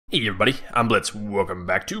Hey everybody, I'm Blitz. Welcome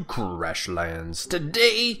back to Crashlands.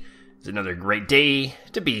 Today is another great day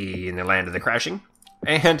to be in the land of the crashing.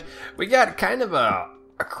 And we got kind of a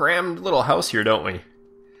crammed little house here, don't we?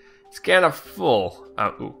 It's kind of full.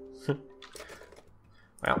 Ooh.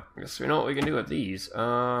 Well, I guess we know what we can do with these.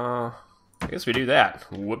 I guess we do that.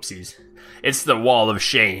 Whoopsies. It's the wall of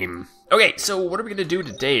shame. Okay, so what are we going to do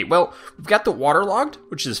today? Well, we've got the waterlogged,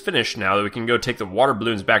 which is finished now, that we can go take the water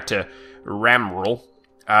balloons back to Ramroll.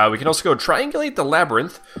 We can also go triangulate the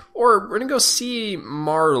labyrinth, or we're going to go see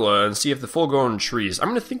Marla and see if the full-grown trees.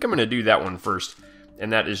 I'm going to do that one first,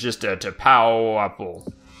 and that is just to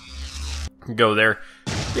Woanope. Go there.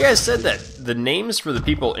 You guys said that the names for the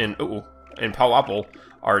people in Woanope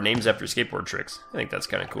are names after skateboard tricks. I think that's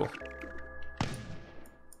kind of cool.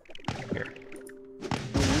 Here.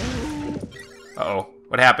 Uh-oh.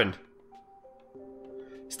 What happened?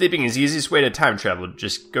 Sleeping is the easiest way to time travel.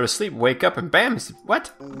 Just go to sleep, wake up, and bam!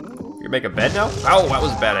 What? You make a bed now? Oh, that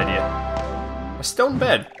was a bad idea. A stone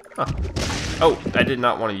bed. Huh. Oh, I did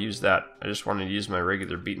not want to use that. I just wanted to use my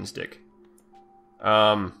regular beaten stick.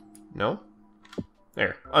 No?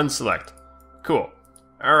 There. Unselect. Cool.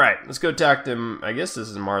 Alright, let's go talk to him. I guess this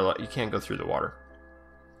is Marla. You can't go through the water.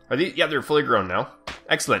 Are these? Yeah, they're fully grown now.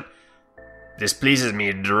 Excellent. This pleases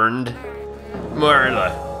me, Durned.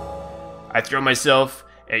 Marla. I throw myself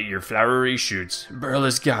at your flowery shoots. Burl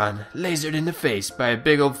is gone, lasered in the face by a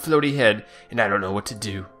big old floaty head, and I don't know what to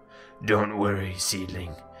do. Don't worry,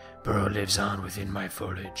 seedling. Burl lives on within my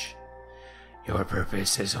foliage. Your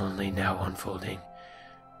purpose is only now unfolding.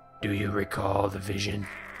 Do you recall the vision?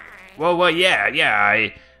 Well, yeah,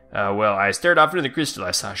 I stared off into the crystal.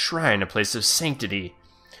 I saw a shrine, a place of sanctity.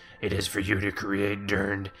 It is for you to create,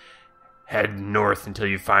 Durned. Head north until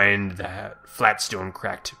you find that flat stone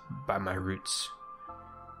cracked by my roots.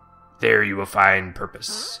 There you will find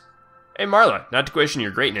purpose. Hey Marla, not to question your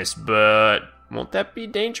greatness, but won't that be a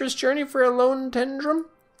dangerous journey for a lone tendrum?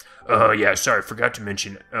 Yeah, sorry, forgot to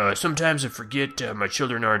mention. Sometimes I forget my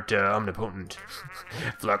children aren't omnipotent.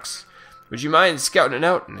 Flux, would you mind scouting it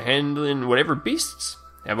out and handling whatever beasts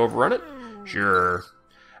have overrun it? Sure.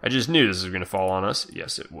 I just knew this was going to fall on us.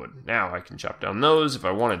 Yes, it would. Now I can chop down those if I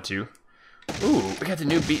wanted to. Ooh, we got the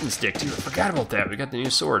new beaten stick too. I forgot about that. We got the new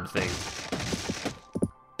sword thing.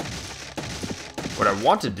 What I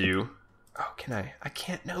want to do... Oh, can I? I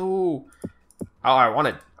can't. No. Oh, I want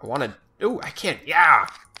to... Oh, I can't. Yeah.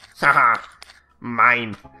 Haha.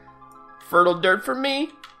 Mine. Fertile dirt for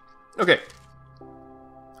me. Okay.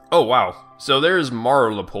 Oh, wow. So there's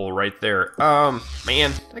Marlapole right there.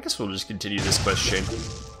 Man. I guess we'll just continue this quest chain.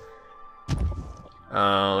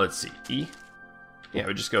 Let's see. E? Yeah,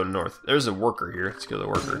 we just go north. There's a worker here. Let's go to the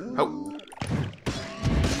worker. Oh.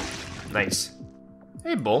 Nice.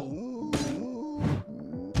 Hey, bull.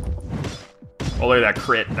 Oh, look at that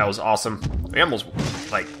crit. That was awesome. We almost,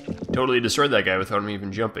 totally destroyed that guy without him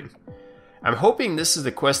even jumping. I'm hoping this is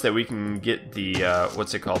the quest that we can get the,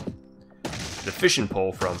 what's it called? The fishing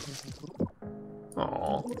pole from.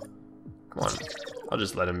 Aw. Come on. I'll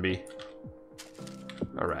just let him be.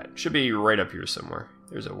 Alright. Should be right up here somewhere.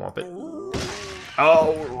 There's a Wompet.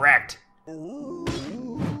 Oh, wrecked.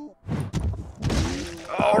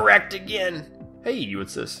 Oh, wrecked again. Hey,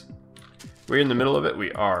 what's this? We're in the middle of it?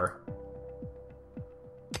 We are.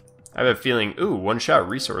 I have a feeling... Ooh, one-shot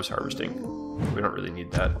resource harvesting. We don't really need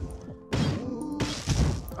that.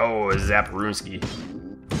 Oh, a Zaporunski.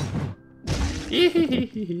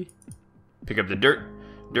 Pick up the dirt.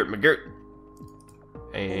 Dirt McGirt.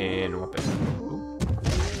 And whoop it. Ooh.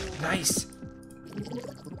 Nice.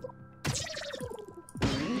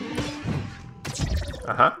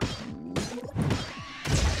 Uh-huh.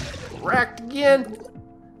 Wrecked again.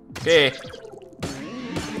 Okay.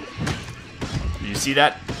 Did you see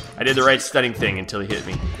that? I did the right stunning thing until he hit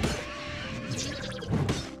me.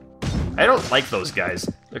 I don't like those guys.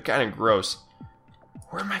 They're kind of gross.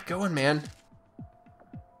 Where am I going, man?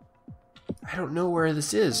 I don't know where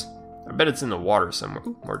this is. I bet it's in the water somewhere.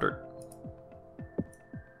 Ooh, more dirt.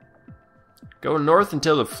 Go north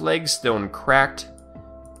until the flagstone cracked.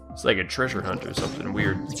 It's like a treasure hunt or something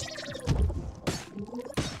weird.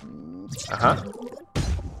 Uh-huh.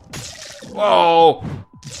 Whoa!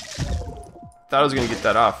 Thought I was gonna get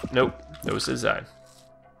that off. Nope. No, says I.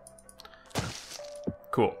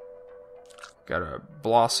 Cool. Got a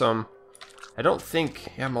blossom. I don't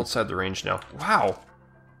think... Yeah, I'm outside the range now. Wow.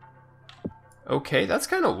 Okay, that's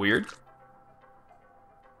kind of weird.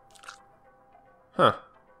 Huh.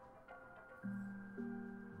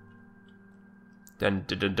 Dun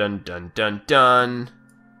dun dun dun dun dun dun.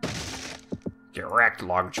 Get wrecked,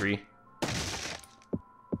 log tree.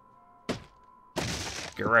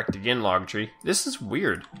 Correct again, log tree. This is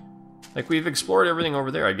weird. Like, we've explored everything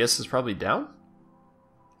over there. I guess it's probably down?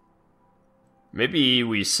 Maybe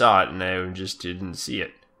we saw it and I just didn't see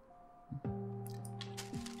it.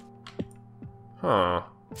 Huh.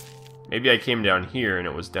 Maybe I came down here and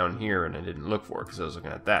it was down here and I didn't look for it because I was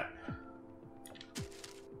looking at that.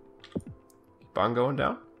 Keep on going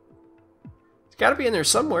down? It's gotta be in there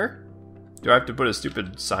somewhere. Do I have to put a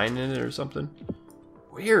stupid sign in it or something?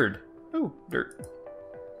 Weird. Oh, dirt.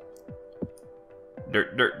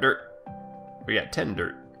 Dirt, dirt, dirt. We got 10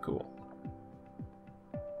 dirt. Cool.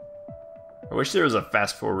 I wish there was a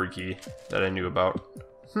fast forward key that I knew about.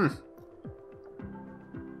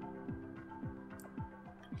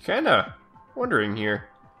 Kinda wondering here.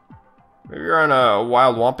 Maybe you're on a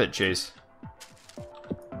wild Woanope chase.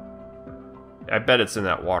 I bet it's in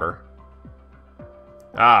that water.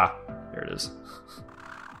 Ah, there it is.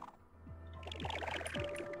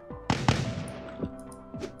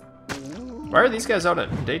 Why are these guys out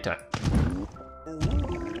at daytime?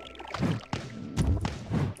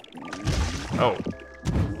 Oh.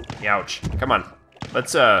 Ouch. Come on.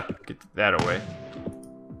 Let's get that away.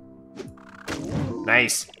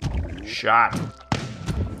 Nice. Shot.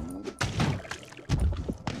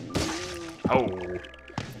 Oh.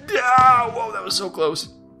 Ah, whoa, that was so close.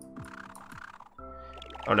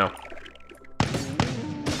 Oh no.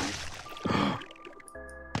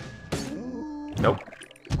 Nope.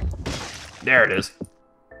 There it is.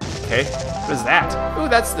 Okay. What is that? Oh,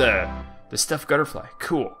 that's the stuffed gutterfly.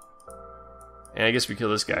 Cool. And I guess we kill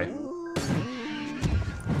this guy.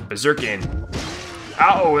 Berserkin.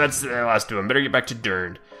 Oh, that's the last of them. Better get back to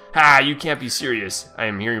Durned. Ha, you can't be serious. I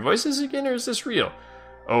am hearing voices again, or is this real?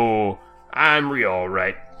 Oh, I'm real,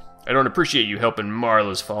 alright. I don't appreciate you helping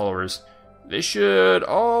Marla's followers. They should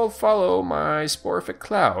all follow my sporific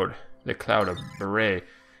cloud. The cloud of Beret.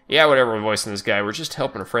 Yeah, whatever, we're voicing this guy. We're just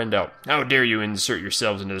helping a friend out. How dare you insert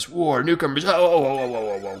yourselves into this war, newcomers?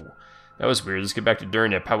 Oh. That was weird. Let's get back to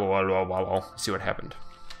Durned. See what happened.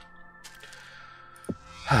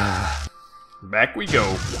 Back we go.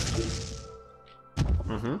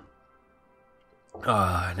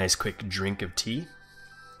 Nice quick drink of tea.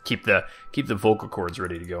 Keep the vocal cords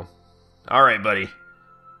ready to go. Alright, buddy.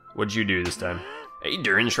 What'd you do this time? Hey,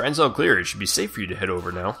 Durned, shrine's all clear. It should be safe for you to head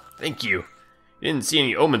over now. Thank you. You didn't see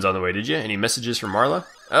any omens on the way, did you? Any messages from Marla?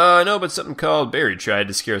 No, but something called Barry tried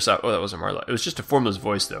to scare us off. Oh, that wasn't Marla. It was just a formless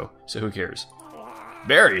voice, though, so who cares?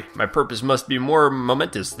 Barry, my purpose must be more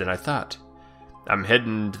momentous than I thought. I'm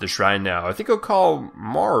heading to the shrine now. I think I'll call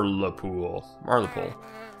Marlapool.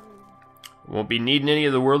 Won't be needing any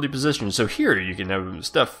of the worldly possessions, so here you can have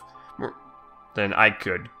stuff more than I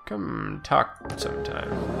could. Come talk sometime.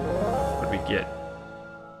 What do we get?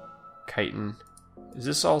 Chitin. Is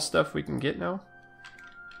this all stuff we can get now?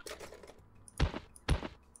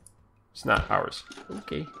 It's not ours.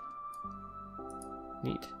 Okay.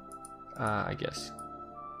 Neat. I guess.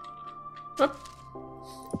 Oh.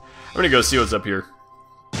 I'm gonna go see what's up here.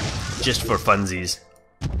 Just for funsies.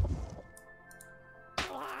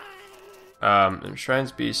 And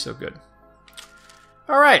shrines be so good.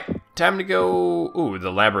 Alright, time to go. Ooh,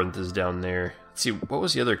 the labyrinth is down there. Let's see, what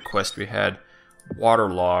was the other quest we had?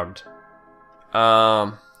 Waterlogged.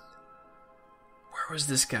 Where was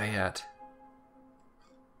this guy at?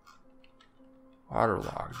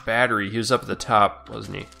 Waterlogged. Battery. He was up at the top,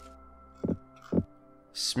 wasn't he?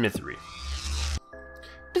 Smithery.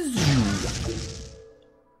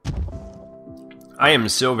 I am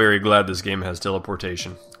so very glad this game has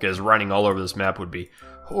teleportation, because running all over this map would be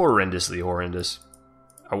horrendously horrendous.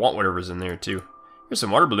 I want whatever's in there, too. Here's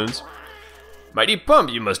some water balloons. Mighty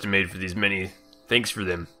pump you must have made for these many. Thanks for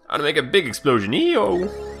them. How to make a big explosion. Ee-oh.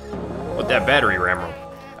 What that battery, Ramro?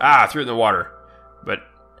 Ah, threw it in the water. But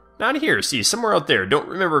not here. See, somewhere out there. Don't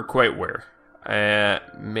remember quite where.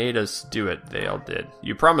 Made us do it. They all did.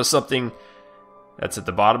 You promised something that's at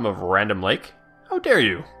the bottom of a random lake? How dare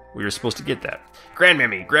you? We were supposed to get that.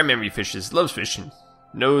 Grandmammy fishes, loves fishing.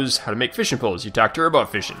 Knows how to make fishing poles. You talk to her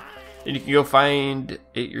about fishing. And you can go find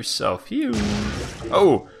it yourself. Phew.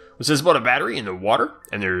 Oh, was this about a battery in the water?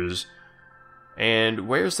 And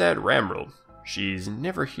where's that Ramrel? She's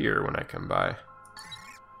never here when I come by.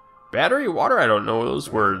 Battery, water? I don't know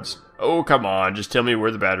those words. Oh, come on. Just tell me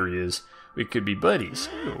where the battery is. We could be buddies.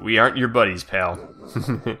 We aren't your buddies, pal.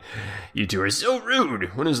 You two are so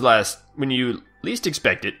rude. When you least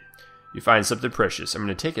expect it, you find something precious. I'm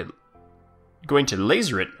going to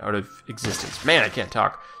laser it out of existence. Man, I can't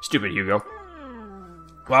talk. Stupid Hugo.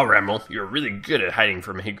 Wow, Ramble, you're really good at hiding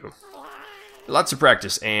from Hugo. Lots of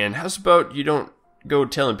practice, and how's about you don't go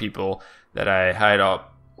telling people that I hide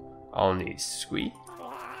all in these squee?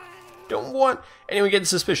 Don't want anyone getting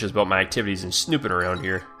suspicious about my activities and snooping around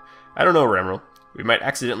here. I don't know, Ramrel. We might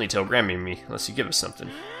accidentally tell Grammy and me, unless you give us something.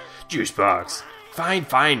 Juice box. Fine,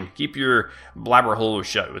 fine. Keep your blabber hole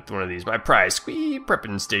shut with one of these. My prize. Squee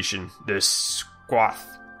prepping station. The squath.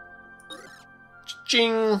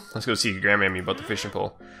 Ching. Let's go see Grandmammy about the fishing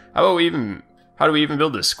pole. How do we even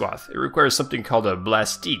build this squath? It requires something called a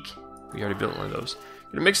blastique. We already built one of those.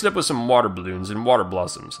 Gonna mix it up with some water balloons and water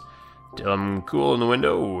blossoms. Tell them cool in the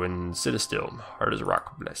window and sit still. Hard as a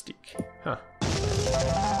rock. Blastique. Huh.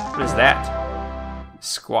 What is that?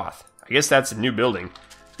 Squath. I guess that's a new building.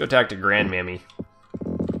 Let's go talk to Grandmammy.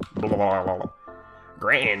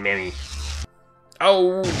 Grandmammy.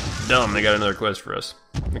 Oh, dumb. They got another quest for us.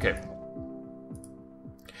 Okay.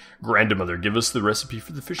 Grandmother, give us the recipe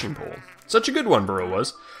for the fishing pole. Such a good one, Burrow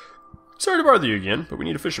was. Sorry to bother you again, but we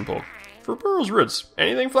need a fishing pole. For Burrow's roots.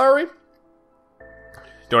 Anything flowery?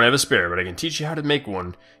 Don't have a spare, but I can teach you how to make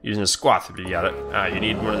one using a squath if you got it. You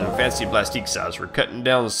need one of the fancy plastique saws for cutting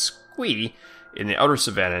down squee in the outer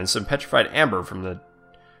savannah and some petrified amber from the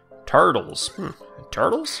turtles.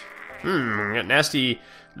 Turtles? Got nasty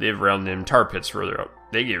live around them tar pits further out.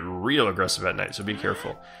 They get real aggressive at night, so be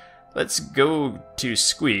careful. Let's go to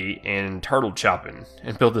Squee and turtle chopping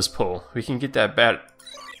and build this pole. We can get that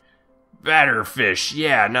batter fish.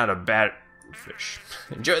 Yeah, not a bat fish.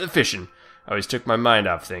 Enjoy the fishing. I always took my mind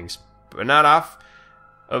off things, but not off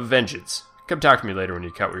of vengeance. Come talk to me later when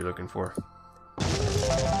you caught what you're looking for.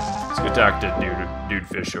 Let's go talk to dude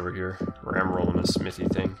fish over here. Ram rolling a smithy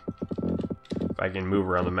thing. If I can move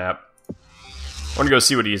around the map. I want to go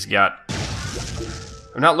see what he's got.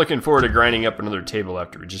 I'm not looking forward to grinding up another table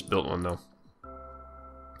after we just built one, though.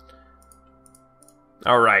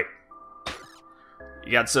 Alright.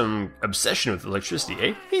 You got some obsession with electricity,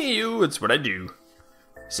 eh? Hey, you, it's what I do.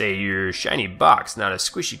 Say you're a shiny box, not a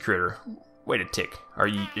squishy critter. Wait a tick. Are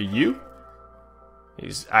you?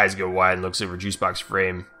 His eyes go wide and looks over Juicebox's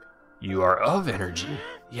frame. You are of energy.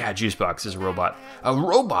 Yeah, Juicebox is a robot. A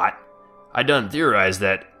robot? I done theorized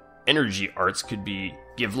that energy arts could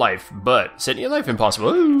give life, but sentient life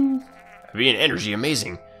impossible. Ooh. Being energy,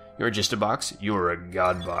 amazing. You're just a box. You're a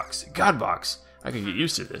god box. God box. I could get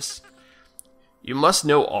used to this. You must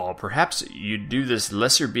know all. Perhaps you'd do this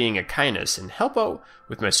lesser being a kindness and help out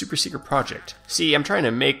with my super secret project. See, I'm trying to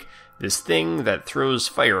make this thing that throws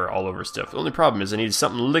fire all over stuff. The only problem is I need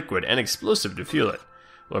something liquid and explosive to fuel it.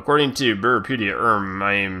 Well, according to Burropedia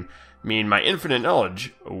my infinite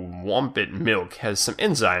knowledge, Wompit milk has some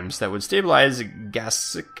enzymes that would stabilize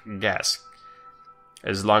gas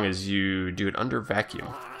as long as you do it under vacuum.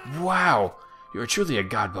 Wow, you are truly a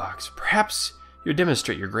god box. Perhaps you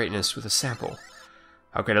demonstrate your greatness with a sample.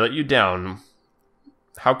 How could I let you down?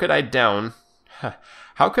 How could I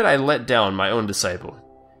let down my own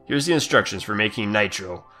disciple? Here's the instructions for making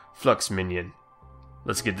nitro, Flux minion.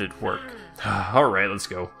 Let's get to work. Alright, let's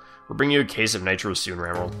go. We'll bring you a case of nitro soon,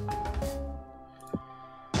 Ramrel.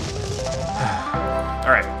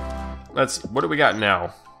 Alright. What do we got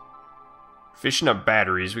now? Fishing up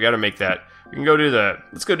batteries. We gotta make that. We can go do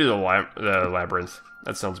let's go do the labyrinth.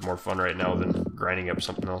 That sounds more fun right now than grinding up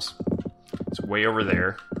something else. It's way over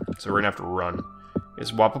there, so we're gonna have to run.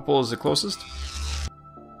 Is Wapapole is the closest?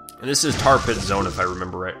 And this is Tar Pit Zone, if I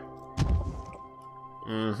remember right.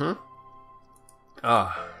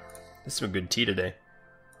 This is some good tea today.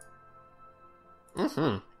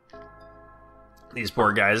 These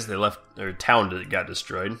poor guys, their town got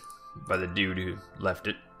destroyed by the dude who left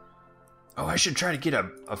it. Oh, I should try to get a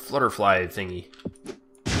flutterfly thingy.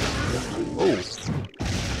 Oh.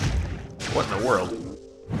 What in the world?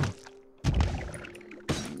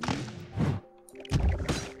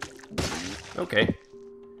 Okay.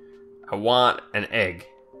 I want an egg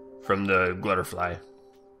from the glutterfly.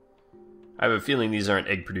 I have a feeling these aren't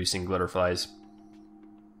egg-producing glutterflies.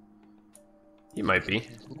 You might be.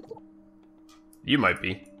 You might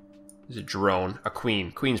be. There's a drone. A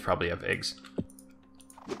queen. Queens probably have eggs.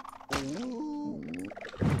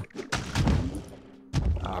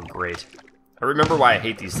 Oh, great. I remember why I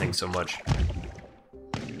hate these things so much.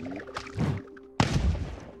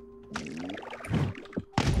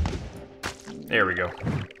 There we go.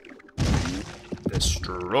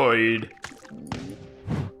 Destroyed.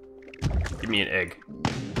 Give me an egg.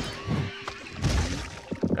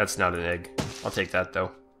 That's not an egg. I'll take that,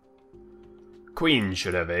 though. Queen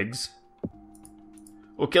should have eggs.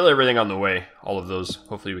 We'll kill everything on the way. All of those.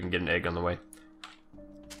 Hopefully we can get an egg on the way.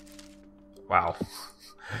 Wow.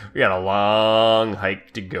 We got a long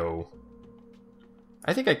hike to go.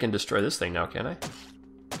 I think I can destroy this thing now, can I?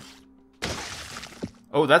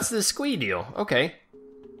 Oh, that's the squee deal. Okay.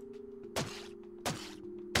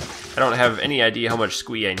 I don't have any idea how much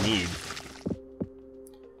squee I need.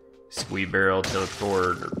 Squee barrel,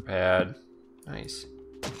 teleport, or pad. Nice.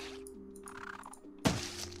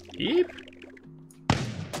 Beep.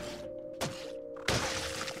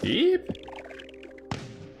 Beep.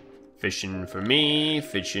 Fishing for me,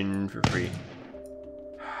 fishing for free.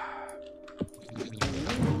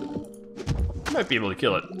 Might be able to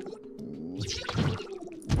kill it.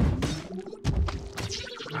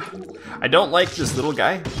 I don't like this little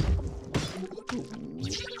guy.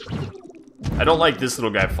 I don't like this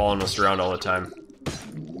little guy following us around all the time.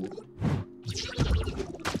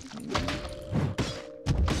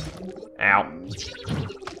 Ow.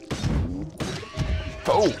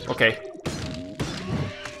 Oh, okay.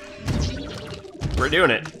 We're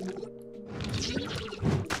doing it.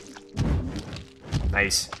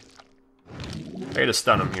 Nice. I gotta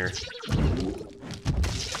stun him here.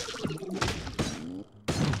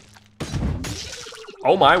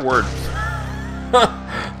 Oh my word.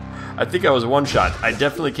 I think I was one shot. I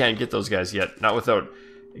definitely can't get those guys yet. Not without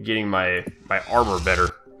getting my armor better.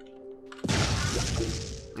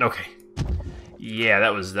 Okay. Yeah,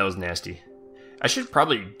 that was nasty. I should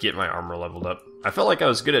probably get my armor leveled up. I felt like I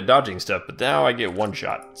was good at dodging stuff, but now I get one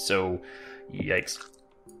shot. So, yikes.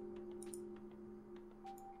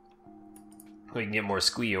 We can get more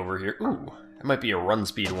squee over here. Ooh, that might be a run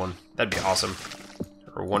speed one. That'd be awesome.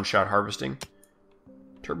 Or one-shot harvesting.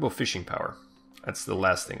 Turbo fishing power. That's the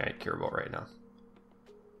last thing I care about right now.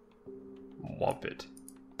 Womp it.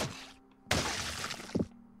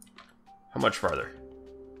 How much farther?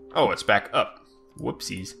 Oh, it's back up.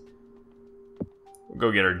 Whoopsies. We'll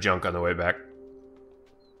go get our junk on the way back.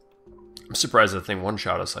 I'm surprised the thing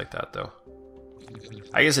one-shot us like that, though.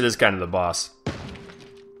 I guess it is kind of the boss.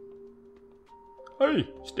 Hey,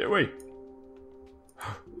 stay away.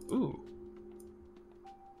 Ooh.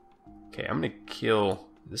 Okay, I'm gonna kill...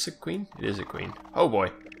 Is this a queen? It is a queen. Oh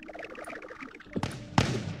boy.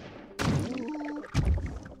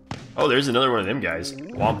 Oh, there's another one of them guys.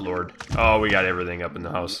 Womp Lord. Oh, we got everything up in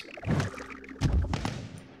the house.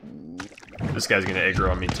 This guy's gonna aggro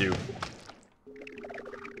on me too.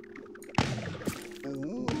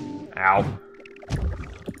 Ow.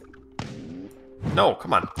 No,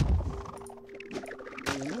 come on.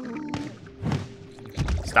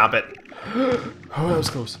 Stop it. Oh, that was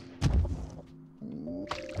close.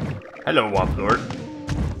 Hello, Womp Lord.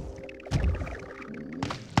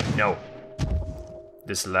 No.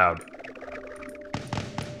 Disallowed.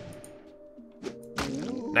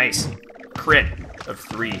 Nice. Crit of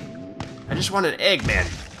 3. I just want an egg, man.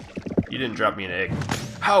 You didn't drop me an egg.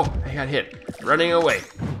 Oh, I got hit. Running away.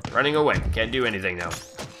 Running away. Can't do anything now.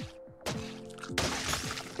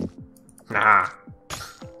 Nah.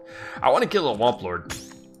 I want to kill a Womp Lord.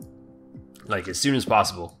 Like, as soon as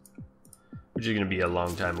possible. Which is going to be a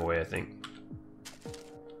long time away, I think.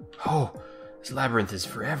 Oh, this labyrinth is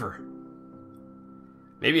forever.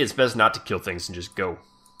 Maybe it's best not to kill things and just go.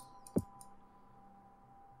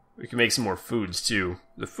 We can make some more foods, too.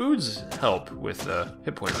 The foods help with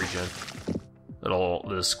hit point regen. Little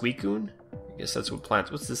squeakoon? I guess that's what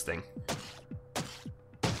plants... What's this thing?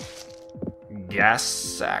 Gas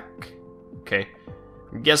sack. Okay.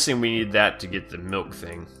 I'm guessing we need that to get the milk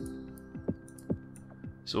thing.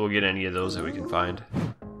 So we'll get any of those that we can find.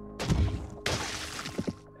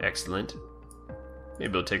 Excellent.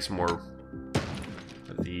 Maybe we'll take some more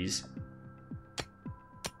of these.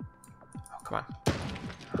 Oh, come on.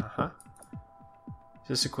 Uh-huh. Is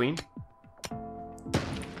this a queen?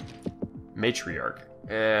 Matriarch.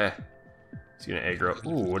 It's gonna aggro.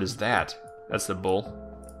 Ooh, what is that? That's the bull.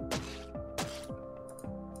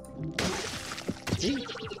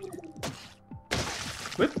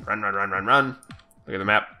 Whip. Run, run, run, run, run. Look at the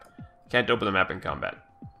map. Can't open the map in combat.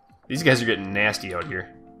 These guys are getting nasty out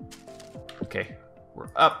here. Okay, we're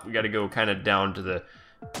up. We got to go kind of down to the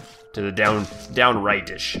down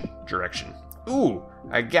right-ish direction. Ooh,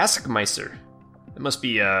 a Gaskmeister. That must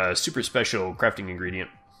be a super special crafting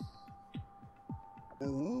ingredient.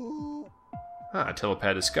 Ah,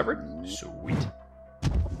 telepad discovered. Sweet.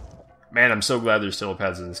 Man, I'm so glad there's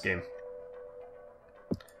telepads in this game.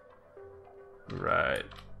 Right.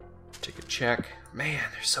 Take a check. Man,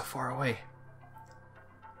 they're so far away.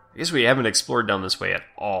 I guess we haven't explored down this way at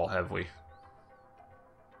all, have we?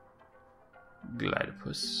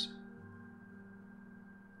 Glidopus.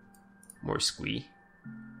 More squee.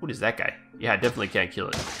 What is that guy? Yeah, I definitely can't kill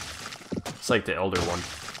it. It's like the elder one.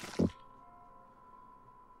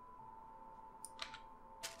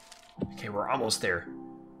 Okay, we're almost there.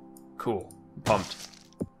 Cool. I'm pumped.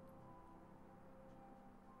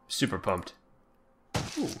 Super pumped.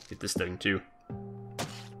 Ooh, get this thing too.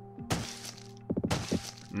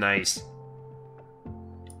 Nice.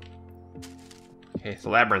 Okay, the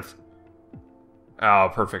labyrinth. Oh,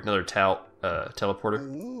 perfect. Another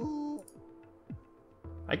teleporter.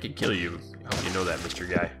 I could kill you. I hope you know that, Mr.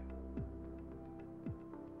 Guy.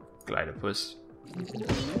 Glidopus.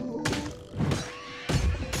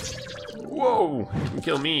 Whoa! He can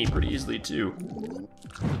kill me pretty easily, too.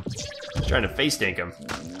 I was trying to face tank him.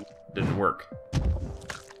 Didn't work.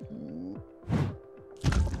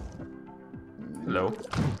 Hello?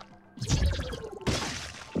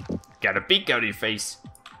 Got a beak out of your face.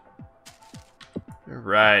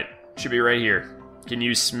 Alright. Should be right here. Can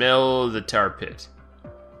you smell the tar pit?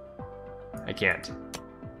 I can't.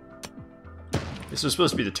 This was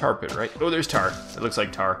supposed to be the tar pit, right? Oh, there's tar. It looks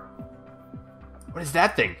like tar. What is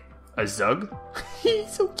that thing? A Zug?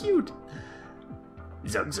 He's so cute.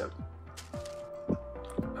 Zug Zug.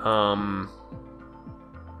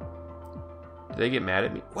 Did they get mad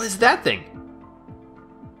at me? What is that thing?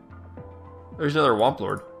 There's another Womp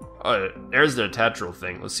Lord. Oh, there's the Tetral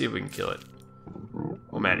thing. Let's see if we can kill it.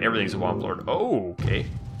 Oh man, everything's a Womp Lord. Oh, okay.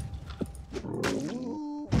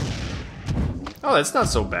 Oh, that's not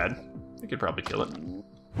so bad. I could probably kill it.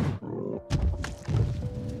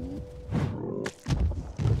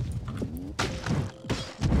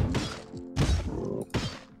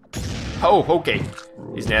 Oh, okay.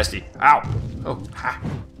 He's nasty. Ow. Oh, ha.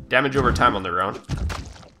 Damage over time on the round.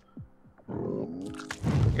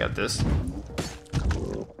 Got this.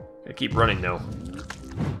 Gotta keep running, though.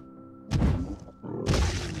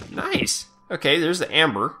 Nice. Okay, there's the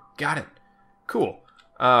amber. Got it. Cool.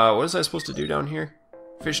 What was I supposed to do down here?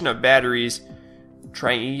 Fishing up batteries.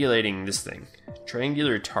 Triangulating this thing.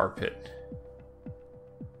 Triangular tar pit.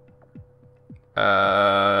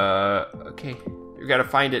 Okay. We gotta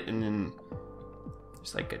find it and then...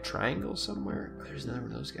 There's like a triangle somewhere. Oh, there's another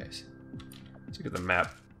one of those guys. Let's look at the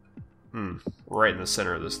map. Right in the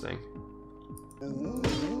center of this thing.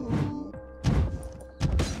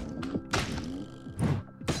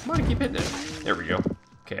 Come on, keep hitting it. There we go.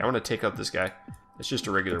 Okay, I want to take out this guy. It's just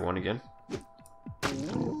a regular one again.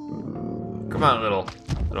 Come on,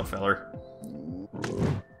 little feller.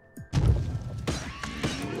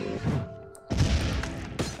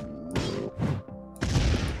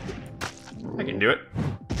 I can do it.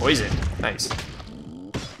 Poison. Nice.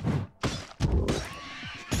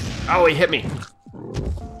 Oh, he hit me.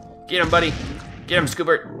 Get him, buddy. Get him,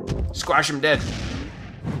 Scoobert. Squash him dead.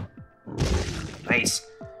 Nice.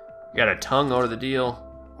 Got a tongue out of the deal.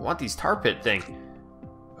 I want these tar pit thing.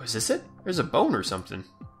 Oh, is this it? There's a bone or something.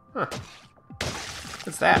 Huh.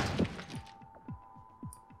 What's that?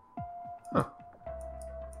 Huh.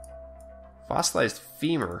 Fossilized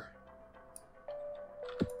femur.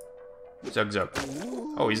 Zug Zug.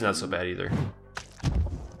 Oh, he's not so bad either.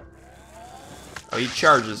 Oh, he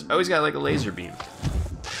charges. Oh, he's got like a laser beam.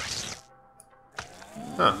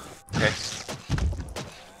 Huh. Okay.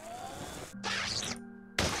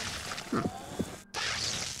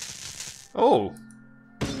 Oh.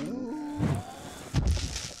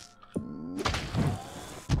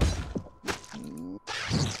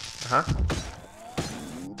 Uh-huh.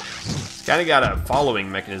 It's kind of got a following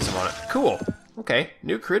mechanism on it. Cool. Okay.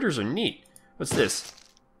 New critters are neat. What's this?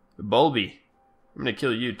 A Bulby. I'm gonna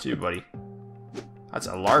kill you too, buddy. That's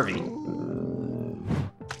a larvae.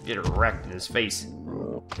 Get it wrecked in his face.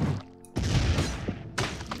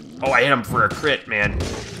 Oh, I hit him for a crit, man.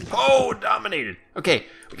 Oh, dominated. Okay,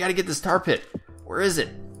 we gotta get this tar pit. Where is it?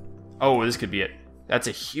 Oh, this could be it. That's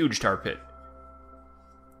a huge tar pit.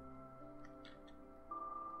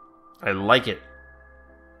 I like it.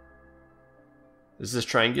 Is this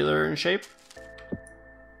triangular in shape?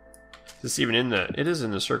 Is this even in the... It is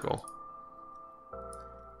in the circle.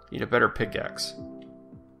 Need a better pickaxe.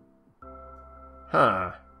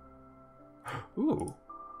 Huh. Ooh.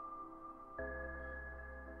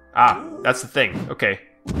 Ah, that's the thing. Okay.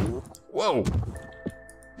 Whoa.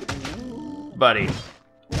 Buddy.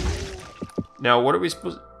 Now, what are we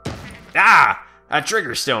supposed... Ah! A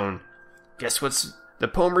trigger stone. Guess what's the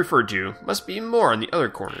poem referred to? Must be more on the other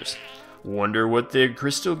corners. Wonder what the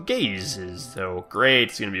crystal gaze is, though. Great,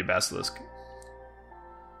 it's gonna be a basilisk.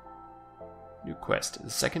 New quest. The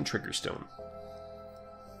second trigger stone.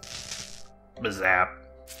 Bazap.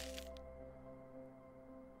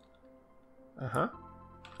 Uh-huh.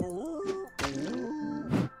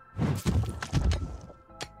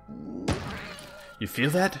 You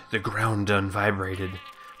feel that? The ground done vibrated.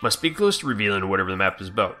 Must be close to revealing whatever the map is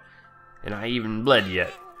about. And I even bled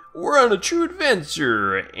yet. We're on a true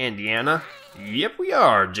adventure, Indiana. Yep, we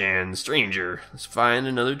are, Jan Stranger. Let's find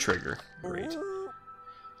another trigger. Great.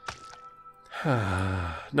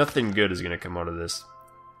 Nothing good is gonna come out of this.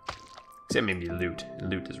 Except maybe loot.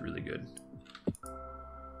 Loot is really good.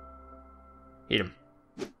 Hit him.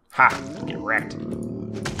 Ha! Get wrecked.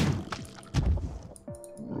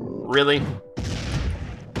 Really?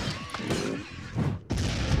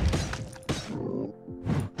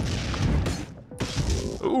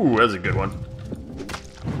 Ooh, that's a good one.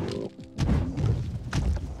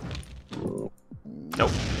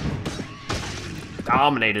 Nope.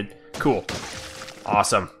 Dominated. Cool.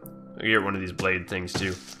 Awesome. I get one of these blade things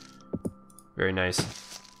too. Very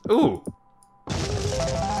nice. Ooh.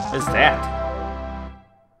 What is that?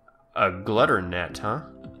 A glutter net, huh?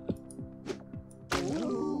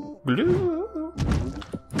 Blue.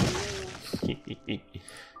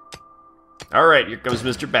 Alright, here comes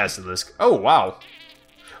Mr. Basilisk. Oh, wow.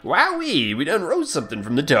 Wowee, we done rose something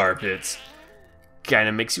from the tar pits.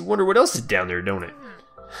 Kinda makes you wonder what else is down there, don't it?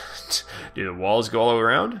 Do the walls go all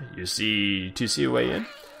around? You see a way in?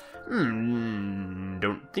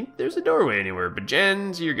 Don't think there's a doorway anywhere, but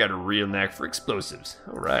Jens, you got a real knack for explosives.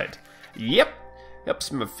 Alright. Yep.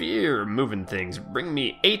 Helps my fear of moving things. Bring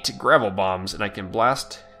me 8 gravel bombs and I can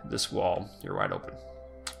blast this wall. You're wide open.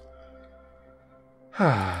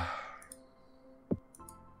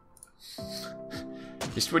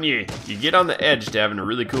 Just when you get on the edge to having a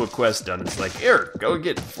really cool quest done, it's like, here, go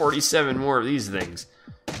get 47 more of these things.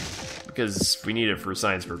 Because we need it for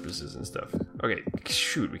science purposes and stuff. Okay,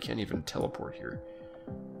 shoot, we can't even teleport here.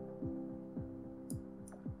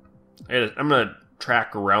 I'm gonna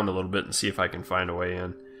track around a little bit and see if I can find a way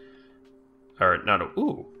in. Alright, not a...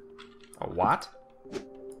 Ooh. A what?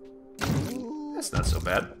 That's not so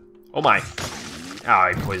bad. Oh my. Ah,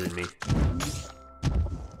 he poisoned me.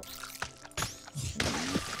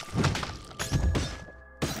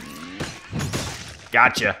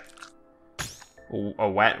 Gotcha. A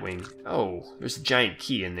wat wing. Oh, there's a giant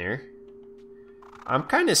key in there. I'm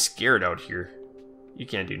kind of scared out here. You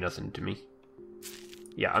can't do nothing to me.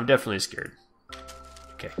 Yeah, I'm definitely scared.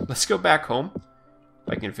 Okay, let's go back home. If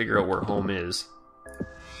I can figure out where home is.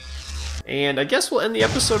 And I guess we'll end the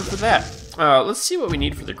episode for that. Let's see what we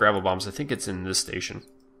need for the gravel bombs. I think it's in this station.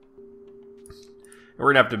 And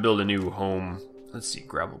we're gonna have to build a new home. Let's see,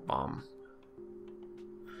 gravel bomb.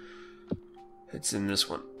 It's in this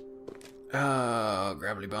one.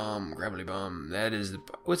 Gravelly bomb. That is the...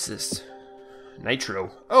 What's this? Nitro.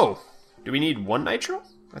 Oh, do we need 1 nitro?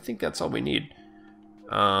 I think that's all we need.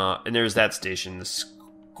 And there's that station. This...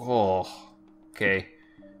 Oh, okay.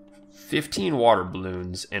 15 water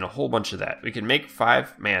balloons and a whole bunch of that. We can make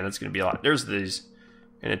 5. Man, that's going to be a lot. There's these.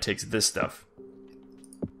 And it takes this stuff.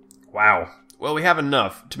 Wow. Well, we have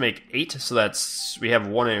enough to make 8. So that's... We have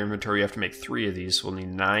 1 in our inventory. We have to make 3 of these. So we'll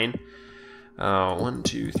need 9. 1,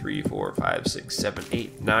 2, 3, 4, 5, 6, 7,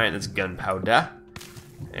 8, 9. That's gunpowder.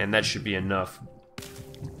 And that should be enough.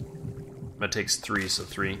 That takes 3, so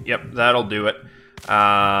 3. Yep, that'll do it.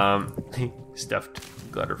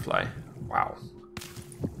 Stuffed glutterfly. Wow.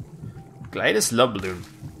 Glidus love balloon.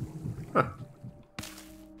 Huh.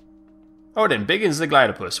 Oh, then biggins the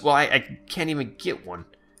glidopus. Well, I can't even get one.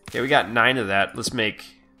 Okay, we got 9 of that. Let's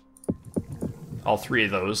make all 3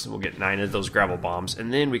 of those. We'll get 9 of those gravel bombs.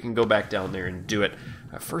 And then we can go back down there and do it.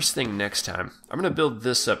 First thing next time. I'm going to build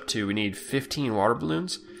this up too. We need 15 water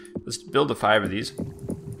balloons. Let's build the 5 of these.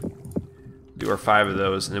 Do our 5 of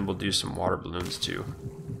those, and then we'll do some water balloons too.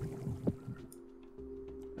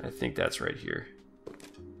 I think that's right here.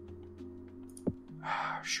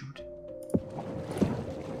 Ah, shoot.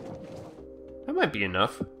 That might be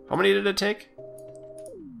enough. How many did it take?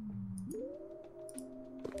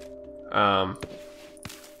 Oh,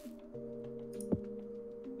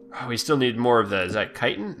 we still need more of that. Is that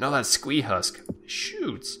chitin? No, that's squee husk.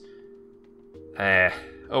 Shoots.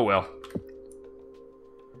 Oh well.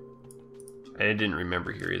 I didn't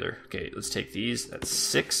remember here either. Okay, let's take these. That's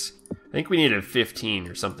 6. I think we needed 15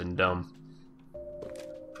 or something dumb.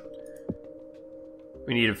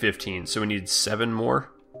 We needed 15, so we need 7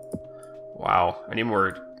 more. Wow, I need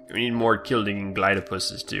more. We need more killing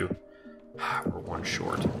glidopuses too. We're 1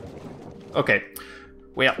 short. Okay,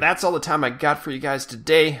 well, that's all the time I got for you guys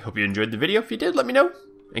today. Hope you enjoyed the video. If you did, let me know.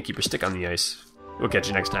 And keep your stick on the ice. We'll catch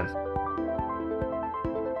you next time.